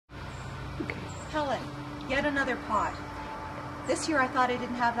Helen, yet another pot. This year I thought I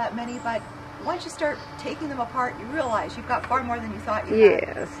didn't have that many, but once you start taking them apart, you realize you've got far more than you thought you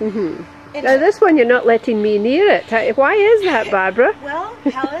had. Yes. Now this one you're not letting me near it. Why is that, Barbara? Well,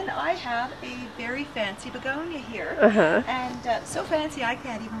 Helen, I have a very fancy begonia here, and so fancy I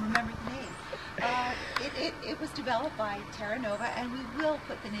can't even remember the name. It was developed by Terra Nova, and we will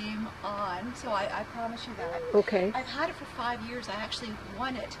put the name on, so I promise you that. Okay. I've had it for 5 years. I actually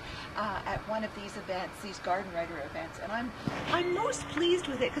won it at one of these events, these garden writer events, and I'm most pleased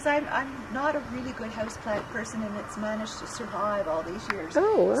with it because I'm not a really good houseplant person, and it's managed to survive all these years.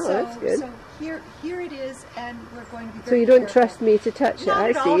 Oh, well, that's good. So here it is, and we're going to be very So you don't careful. trust me to touch it, Not I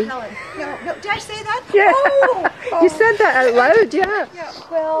at see. all, Helen. No, did I say that? Yeah. Oh, You said that out loud, yeah. Yeah,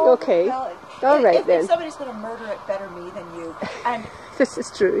 well, okay. Well, all right if then. somebody's going to murder it, better me than you. And this is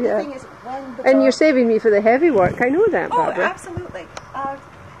true, the yeah. thing is, when the And you're saving me for the heavy work. I know that, Oh, Barbara. absolutely.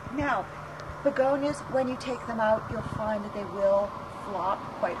 Now, begonias, when you take them out, you'll find that they will flop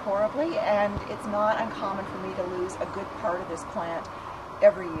quite horribly, and it's not uncommon for me to lose a good part of this plant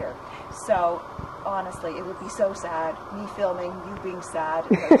every year. So, honestly, it would be so sad, me filming, you being sad.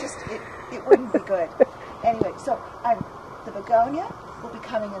 It wouldn't be good. Anyway, so the begonia will be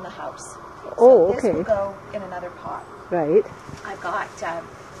coming in the house. So this will go in another pot. Right. I've got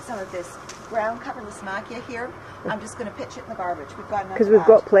some of this brown cover Lismachia here. I'm just going to pitch it in the garbage. We've got enough. Because we've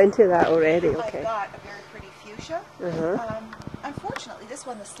got plenty of that already. Okay. I've got a very pretty fuchsia. Unfortunately, this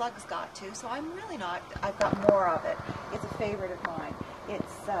one the slugs got to, so I'm really not. I've got more of it. It's a favorite of mine.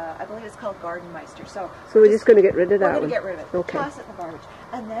 It's I believe it's called Gardenmeister. So we're just going to get rid of that one. We're going to get rid of it. Okay. Toss it in the garbage.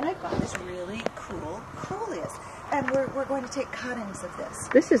 And then I've got this really cool coleus. And we're going to take cuttings of this.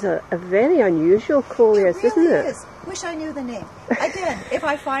 This is a very unusual coleus, It really isn't it? is. Wish I knew the name. Again, if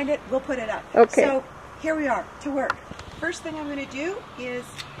I find it, we'll put it up. Okay. So here we are, to work. First thing I'm going to do is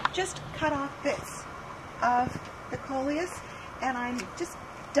just cut off bits of the coleus, and I'm just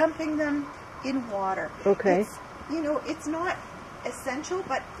dumping them in water. Okay. It's not essential,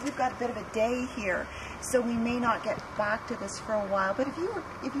 but we've got a bit of a day here, so we may not get back to this for a while. But if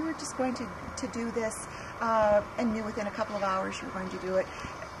you were just going to do this and knew within a couple of hours you were going to do it,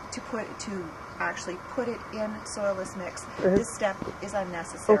 to actually put it in soilless mix, this step is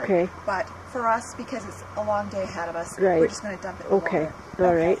unnecessary. Okay. But for us, because it's a long day ahead of us, right. we're just going to dump it in water.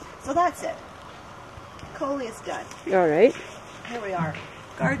 All right. So that's it. Coleus done. All right. Here we are.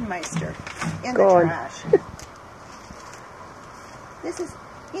 Gardenmeister in Gone. the trash. This is,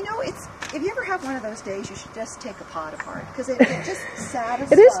 if you ever have one of those days, you should just take a pot apart, because it just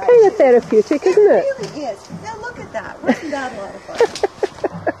satisfies It is kind of therapeutic, isn't it? It really is. Now look at that. Wasn't that a lot of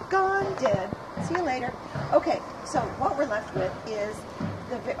fun? Gone, dead. See you later. Okay, so what we're left with is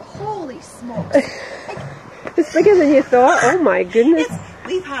holy smokes. It's bigger than you thought. Oh my goodness.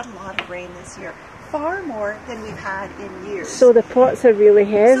 We've had a lot of rain this year. Far more than we've had in years. So the pots are really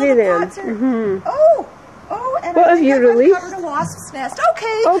heavy then. Pots are, Oh, and what have you released? I've covered a wasp's nest.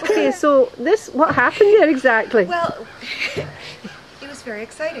 Okay. Okay, so what happened there exactly? Well, it was very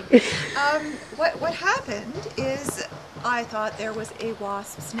exciting. What happened is I thought there was a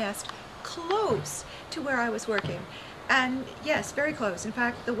wasp's nest close to where I was working. And yes, very close. In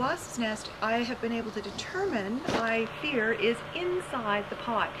fact, the wasp's nest, I have been able to determine, I fear, is inside the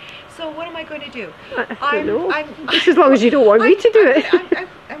pot. So what am I going to do? I don't know. Just as long as you don't want me to do it.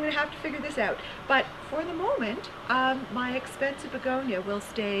 I'm going to have to figure this out. But for the moment, my expensive begonia will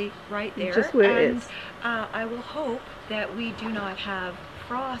stay right there. Just where it is. I will hope that we do not have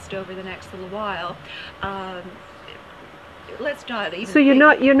frost over the next little while. Let's not even. So you're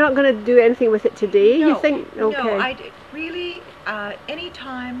not going to do anything with it today? No, you think? Okay. No, really.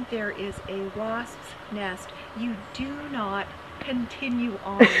 Anytime there is a wasp's nest, you do not continue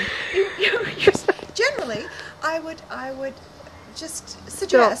on. Generally, I would just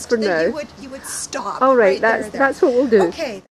suggest that you would stop. All right, there. that's what we'll do. Okay.